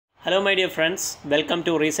Hello my dear friends, welcome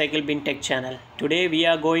to Recyclebintech channel. Today we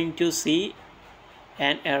are going to see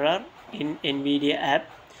an error in NVIDIA app.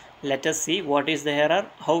 Let us see what is the error,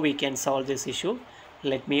 how we can solve this issue.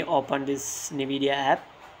 Let me open this NVIDIA app.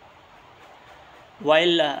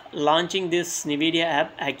 While launching this NVIDIA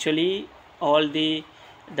app, actually all the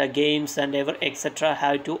games and etc.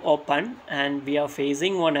 have to open, and we are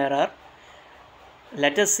facing one error.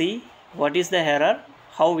 Let us see what is the error,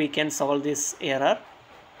 how we can solve this error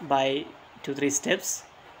by 2-3 steps,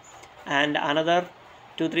 and another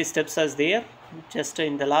 2-3 steps are there. Just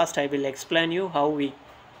in the last I will explain you how you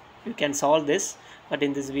can solve this, but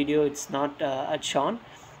in this video it's not shown,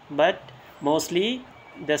 but mostly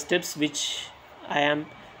the steps which I am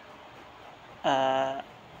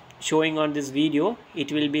showing on this video,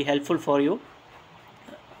 it will be helpful for you.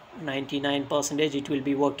 99% it will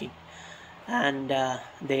be working. And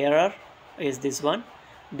the error is this one.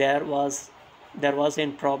 There was a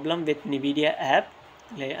problem with NVIDIA app.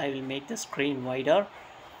 I will make the screen wider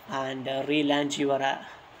and relaunch your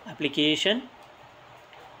application,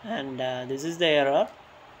 and this is the error,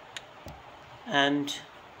 and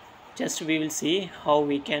just we will see how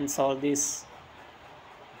we can solve this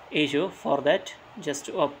issue. For that, just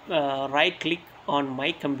right click on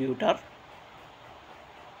my computer,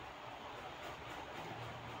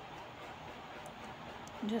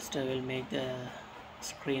 just I will make the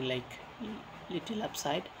screen like little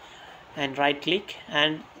upside, and right click,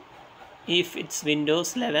 and if it's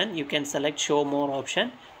Windows 11 you can select show more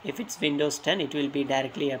option. If it's Windows 10 it will be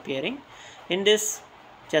directly appearing. In this,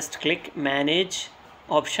 just click manage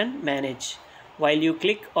option, manage. While you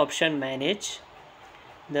click option manage,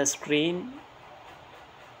 the screen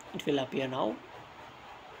it will appear now.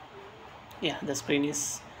 Yeah, the screen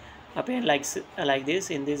is appear like this.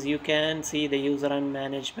 In this you can see the user and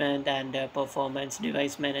management and performance,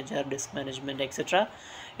 device manager, disk management, etc.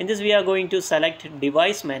 In this we are going to select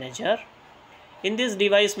device manager. In this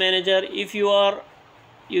device manager, if you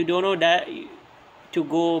don't know that to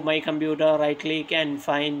go my computer, right click and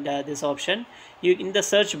find this option. In the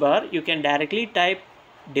search bar you can directly type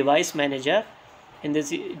device manager. In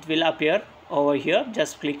this it will appear over here.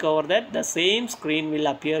 Just click over that, the same screen will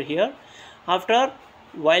appear here. After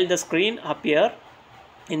while the screen appear,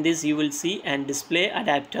 in this you will see and display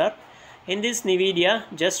adapter. In this NVIDIA,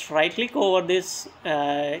 just right click over this,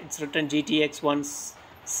 it's written GTX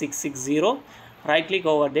 1660, right click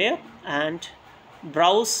over there and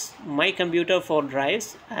browse my computer for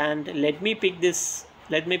drives, and let me pick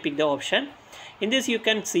the option. In this you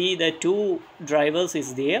can see the 2 drivers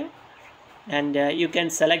is there, and you can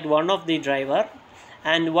select one of the driver,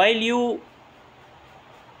 and while you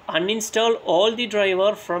uninstall all the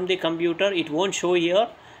driver from the computer it won't show here,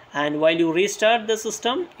 and while you restart the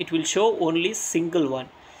system it will show only single one.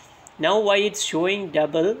 Now why it's showing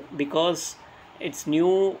double? Because its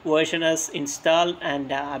new version is installed and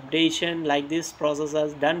updation like this process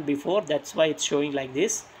has done before, that's why it's showing like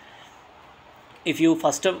this. If you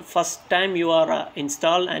first time you are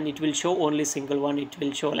installed, and it will show only single one, it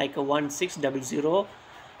will show like a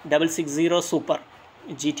 16600 super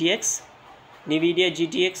GTX NVIDIA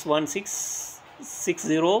GTX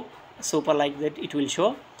 1660 super, like that it will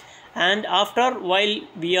show. And after while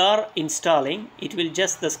we are installing, it will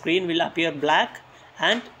just the screen will appear black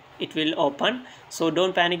and it will open. So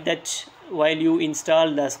don't panic that while you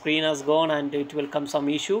install the screen has gone and it will come some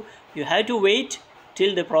issue. You have to wait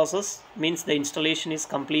till the process, means the installation is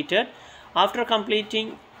completed. After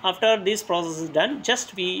this process is done,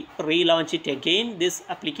 just we relaunch it again, this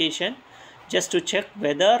application, just to check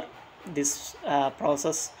whether this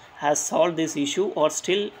process has solved this issue or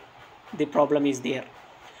still the problem is there.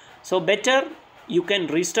 So better you can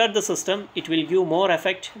restart the system, it will give more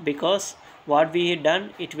effect, because what we had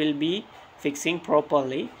done it will be fixing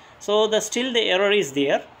properly. So still the error is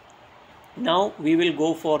there. Now we will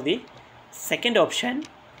go for the second option.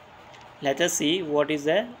 Let us see what is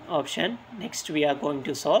the option next we are going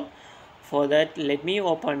to solve. For that, let me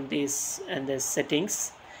open this and the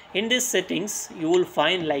settings. In this settings you will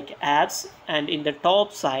find like apps, and in the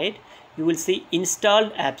top side you will see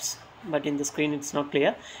installed apps, but in the screen it's not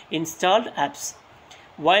clear. Installed apps.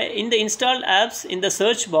 While in the installed apps, in the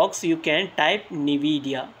search box you can type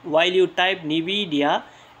NVIDIA. While you type NVIDIA,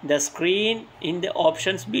 the screen in the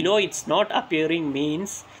options below it's not appearing,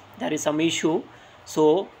 means there is some issue.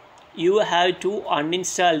 So you have to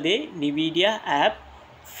uninstall the NVIDIA app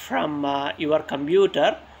from your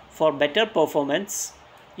computer for better performance.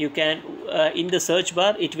 You can in the search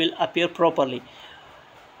bar it will appear properly.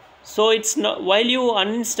 So it's not, while you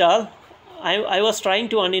uninstall I was trying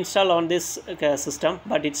to uninstall on this system,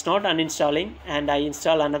 but it's not uninstalling, and I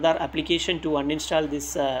install another application to uninstall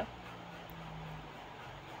this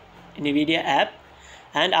NVIDIA app,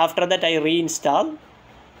 and after that I reinstall.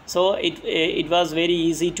 So it was very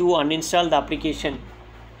easy to uninstall the application.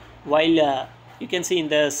 While you can see in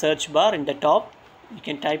the search bar in the top, you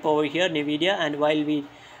can type over here NVIDIA, and while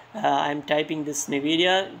I'm typing this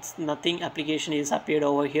NVIDIA, it's nothing, application is appeared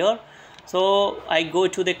over here. So I go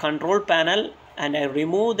to the control panel and I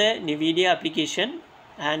remove the NVIDIA application,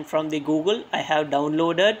 and from the Google I have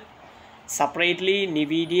downloaded separately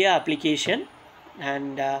NVIDIA application,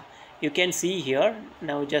 and you can see here.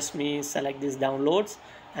 Now just me select this downloads,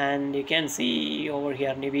 and you can see over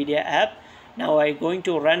here NVIDIA app. Now I'm going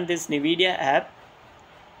to run this NVIDIA app.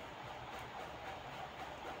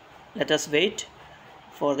 Let us wait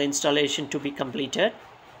for the installation to be completed,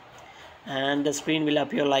 and the screen will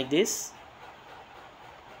appear like this.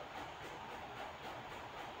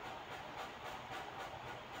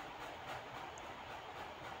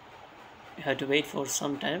 You have to wait for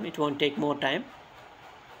some time, it won't take more time.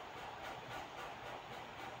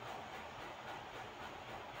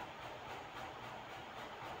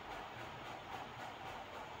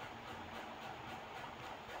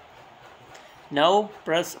 Now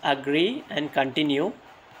press agree and continue.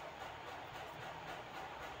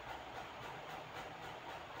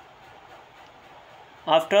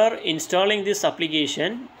 After installing this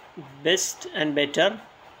application, best and better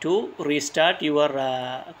to restart your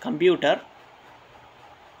computer.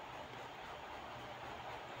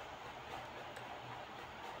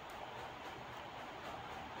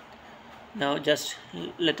 Now just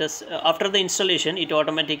let us, after the installation, it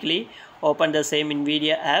automatically open the same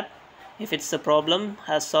NVIDIA app. If it's a problem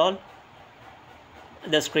has solved,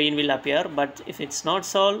 the screen will appear, but if it's not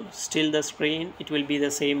solved, still the screen, it will be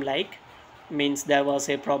the same, like means there was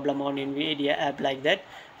a problem on NVIDIA app, like that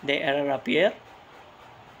the error appear.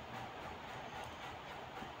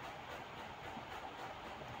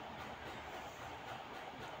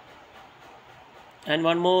 And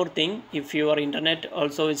one more thing, if your internet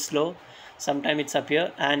also is slow, sometimes it's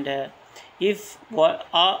appear, and if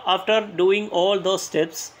after doing all those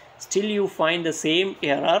steps still you find the same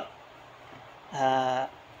error,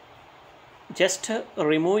 just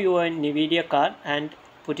remove your NVIDIA card and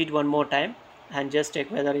put it one more time, and just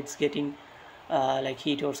check whether it's getting like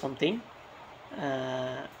heat or something.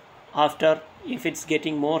 After, if it's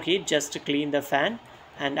getting more heat, just clean the fan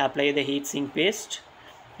and apply the heatsink paste.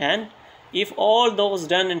 And if all those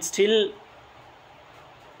done and still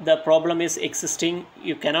the problem is existing,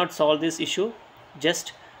 you cannot solve this issue,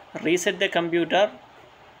 just reset the computer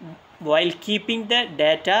while keeping the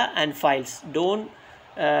data and files. Don't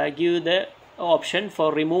give the option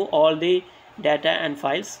for remove all the data and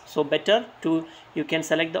files. So better to, you can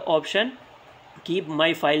select the option keep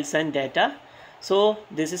my files and data. So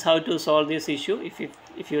this is how to solve this issue.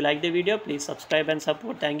 If you like the video, please subscribe and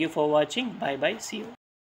support. Thank you for watching. Bye bye, see you.